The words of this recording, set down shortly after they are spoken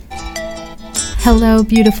Hello,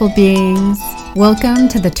 beautiful beings. Welcome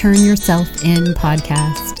to the Turn Yourself In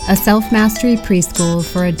podcast, a self-mastery preschool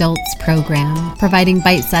for adults program, providing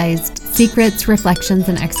bite-sized secrets, reflections,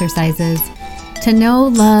 and exercises to know,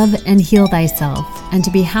 love, and heal thyself, and to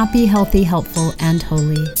be happy, healthy, helpful, and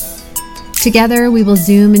holy. Together, we will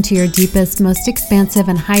zoom into your deepest, most expansive,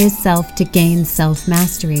 and highest self to gain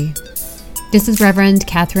self-mastery. This is Reverend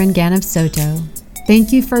Catherine Ganov Soto.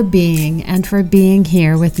 Thank you for being and for being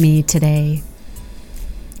here with me today.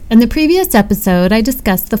 In the previous episode, I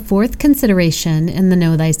discussed the fourth consideration in the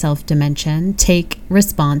Know Thyself dimension, take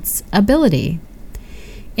responsibility.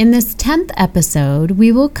 In this 10th episode,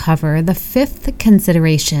 we will cover the fifth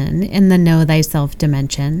consideration in the Know Thyself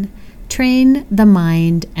dimension, train the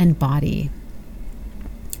mind and body.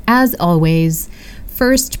 As always,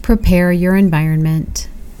 first prepare your environment.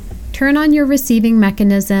 Turn on your receiving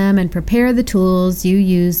mechanism and prepare the tools you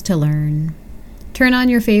use to learn. Turn on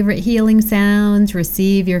your favorite healing sounds,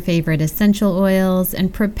 receive your favorite essential oils,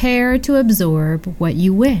 and prepare to absorb what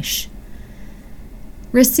you wish.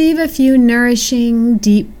 Receive a few nourishing,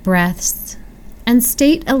 deep breaths and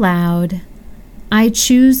state aloud, I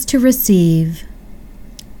choose to receive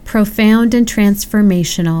profound and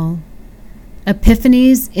transformational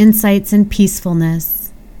epiphanies, insights, and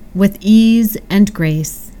peacefulness with ease and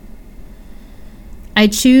grace. I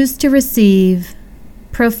choose to receive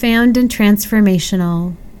profound and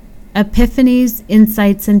transformational epiphanies,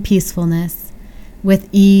 insights, and peacefulness with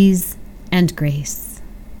ease and grace.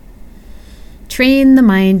 Train the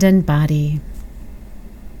mind and body.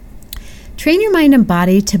 Train your mind and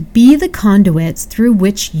body to be the conduits through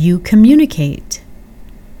which you communicate.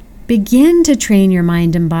 Begin to train your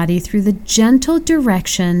mind and body through the gentle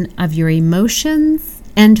direction of your emotions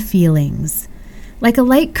and feelings, like a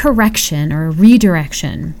light correction or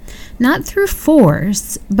redirection, not through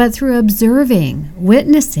force, but through observing,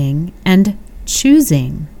 witnessing, and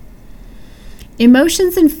choosing.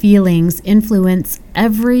 Emotions and feelings influence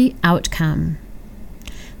every outcome.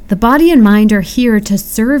 The body and mind are here to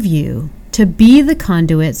serve you, to be the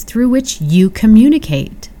conduits through which you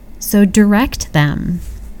communicate, so direct them.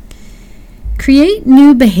 Create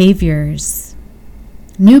new behaviors,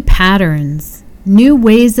 new patterns, new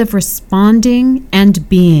ways of responding and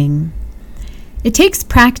being. It takes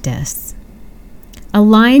practice.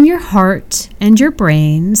 Align your heart and your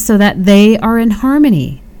brain so that they are in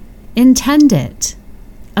harmony. Intend it.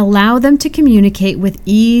 Allow them to communicate with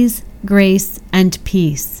ease, grace, and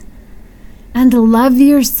peace. And love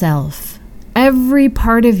yourself, every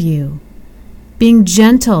part of you, being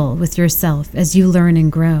gentle with yourself as you learn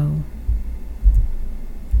and grow.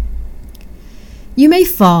 You may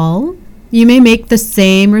fall. You may make the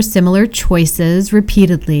same or similar choices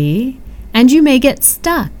repeatedly, and you may get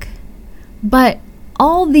stuck. But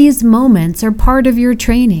all these moments are part of your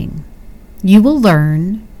training. You will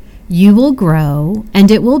learn, you will grow, and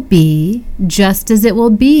it will be just as it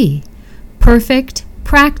will be. Perfect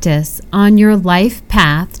practice on your life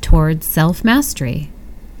path towards self-mastery.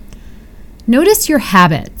 Notice your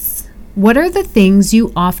habits. What are the things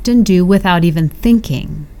you often do without even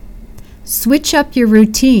thinking? Switch up your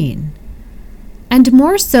routine. And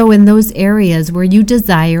more so in those areas where you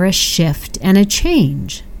desire a shift and a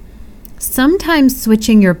change. Sometimes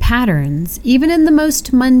switching your patterns, even in the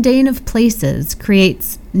most mundane of places,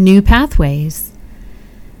 creates new pathways.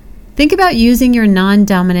 Think about using your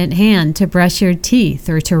non-dominant hand to brush your teeth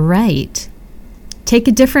or to write. Take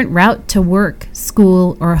a different route to work,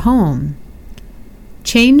 school, or home.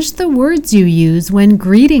 Change the words you use when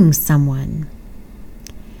greeting someone.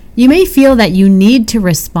 You may feel that you need to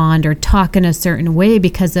respond or talk in a certain way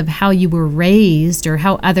because of how you were raised or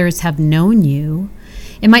how others have known you.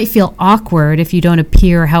 It might feel awkward if you don't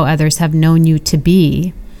appear how others have known you to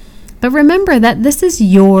be. But remember that this is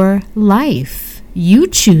your life. You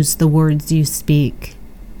choose the words you speak.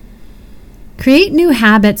 Create new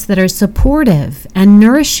habits that are supportive and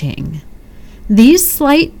nourishing. These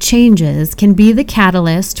slight changes can be the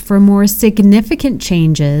catalyst for more significant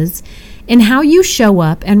changes in how you show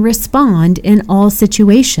up and respond in all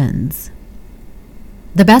situations.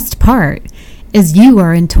 The best part is you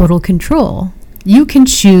are in total control. You can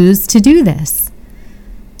choose to do this.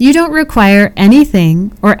 You don't require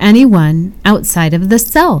anything or anyone outside of the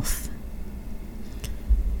self.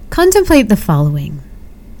 Contemplate the following.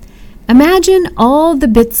 Imagine all the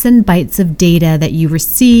bits and bytes of data that you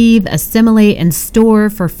receive, assimilate, and store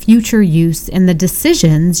for future use in the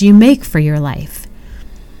decisions you make for your life.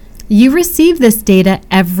 You receive this data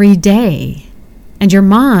every day, and your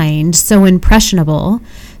mind, so impressionable,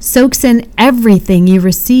 soaks in everything you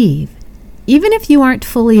receive, even if you aren't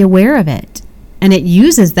fully aware of it. and it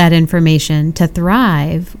uses that information to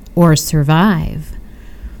thrive or survive.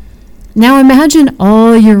 Now imagine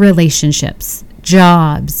all your relationships,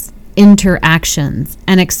 jobs, interactions,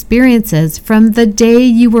 and experiences from the day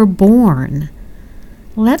you were born.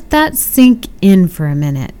 Let that sink in for a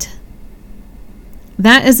minute.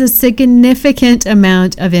 That is a significant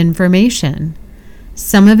amount of information.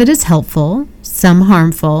 Some of it is helpful, some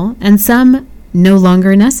harmful, and some no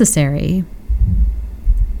longer necessary.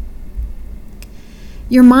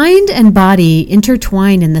 Your mind and body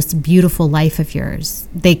intertwine in this beautiful life of yours.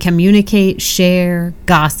 They communicate, share,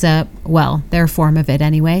 gossip, well, their form of it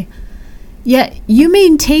anyway. Yet you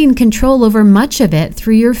maintain control over much of it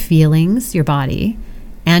through your feelings, your body,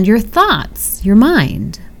 and your thoughts, your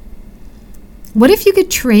mind. What if you could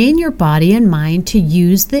train your body and mind to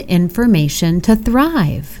use the information to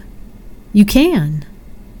thrive? You can.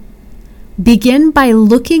 Begin by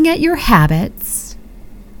looking at your habits,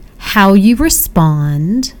 how you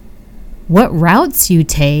respond, what routes you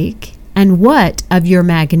take, and what of your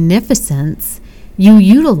magnificence you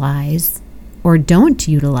utilize or don't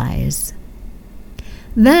utilize.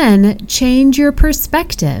 Then change your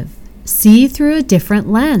perspective. See through a different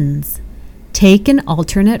lens. Take an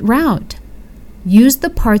alternate route. Use the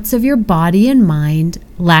parts of your body and mind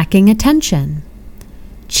lacking attention.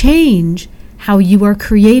 Change how you are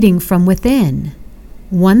creating from within,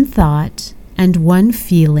 one thought and one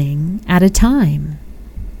feeling at a time.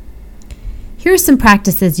 Here are some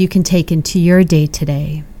practices you can take into your day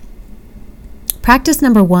today. Practice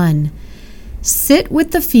number 1. Sit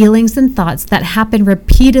with the feelings and thoughts that happen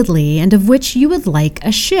repeatedly and of which you would like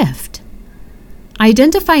a shift.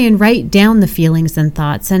 Identify and write down the feelings and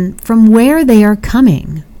thoughts and from where they are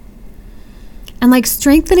coming. And like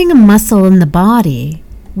strengthening a muscle in the body,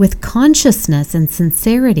 with consciousness and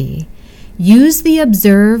sincerity, use the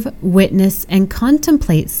observe, witness, and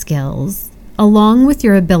contemplate skills along with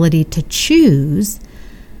your ability to choose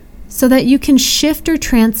so that you can shift or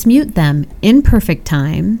transmute them in perfect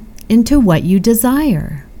time into what you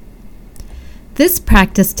desire. This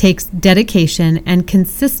practice takes dedication and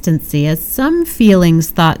consistency as some feelings,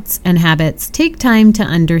 thoughts, and habits take time to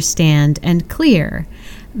understand and clear.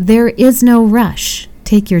 There is no rush.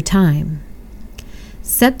 Take your time.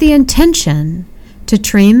 Set the intention to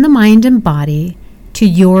train the mind and body to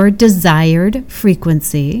your desired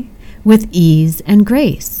frequency with ease and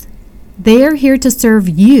grace. They are here to serve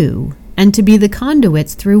you and to be the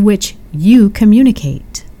conduits through which you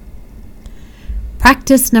communicate.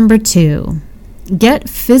 Practice number 2. Get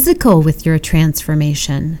physical with your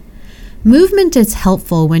transformation. Movement is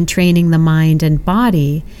helpful when training the mind and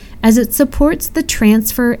body as it supports the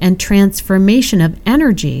transfer and transformation of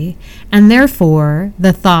energy and therefore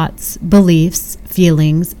the thoughts, beliefs,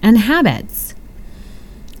 feelings, and habits.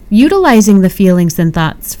 Utilizing the feelings and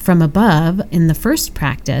thoughts from above in the first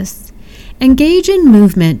practice, engage in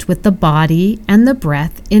movement with the body and the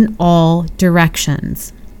breath in all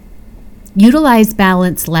directions. Utilize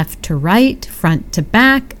balance left to right, front to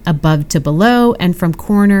back, above to below, and from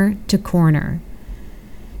corner to corner.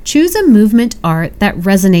 Choose a movement art that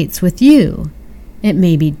resonates with you. It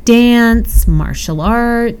may be dance, martial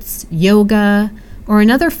arts, yoga, or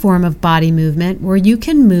another form of body movement where you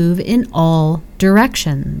can move in all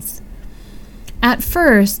directions. At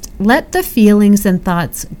first, let the feelings and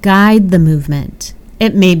thoughts guide the movement.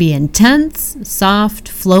 It may be intense, soft,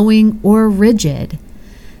 flowing, or rigid.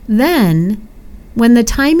 Then, when the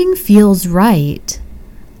timing feels right,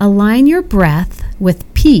 align your breath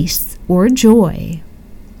with peace or joy,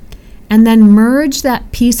 and then merge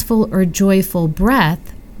that peaceful or joyful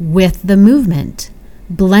breath with the movement,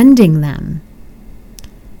 blending them.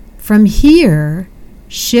 From here,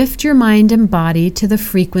 shift your mind and body to the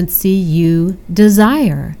frequency you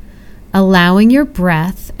desire, allowing your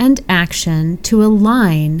breath and action to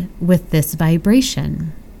align with this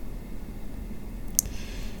vibration.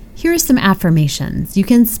 Here are some affirmations. You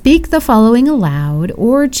can speak the following aloud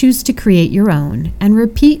or choose to create your own and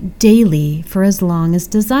repeat daily for as long as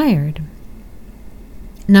desired.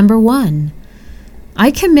 Number 1,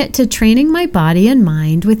 I commit to training my body and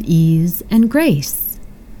mind with ease and grace.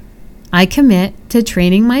 I commit to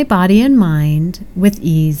training my body and mind with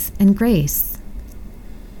ease and grace.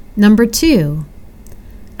 Number 2,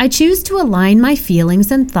 I choose to align my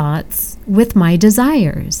feelings and thoughts with my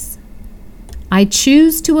desires. I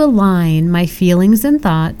choose to align my feelings and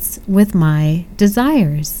thoughts with my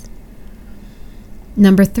desires.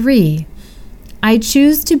 Number 3, I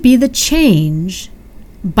choose to be the change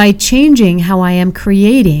by changing how I am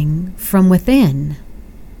creating from within.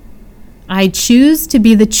 I choose to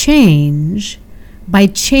be the change by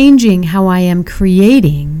changing how I am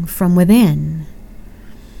creating from within.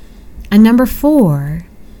 And number 4,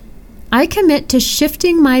 I commit to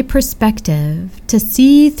shifting my perspective to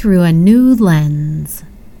see through a new lens.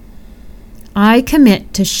 I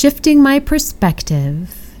commit to shifting my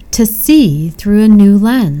perspective to see through a new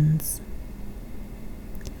lens.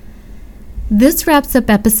 This wraps up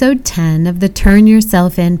episode 10 of the Turn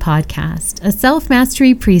Yourself In podcast, a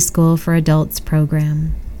self-mastery preschool for adults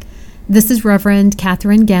program. This is Reverend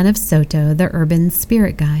Catherine Ganoff Soto, the Urban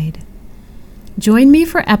Spirit Guide. Join me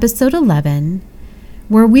for episode 11,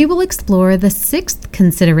 where we will explore the 6th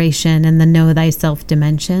consideration in the Know Thyself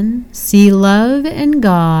dimension: see love and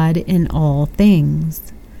God in all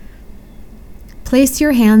things. Place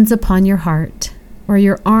your hands upon your heart or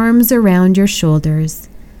your arms around your shoulders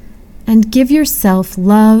and give yourself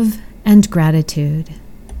love and gratitude.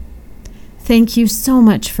 Thank you so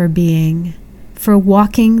much for being, for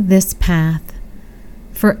walking this path,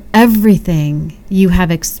 for everything you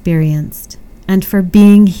have experienced, and for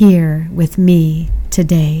being here with me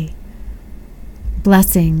today.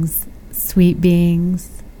 Blessings, sweet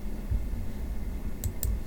beings.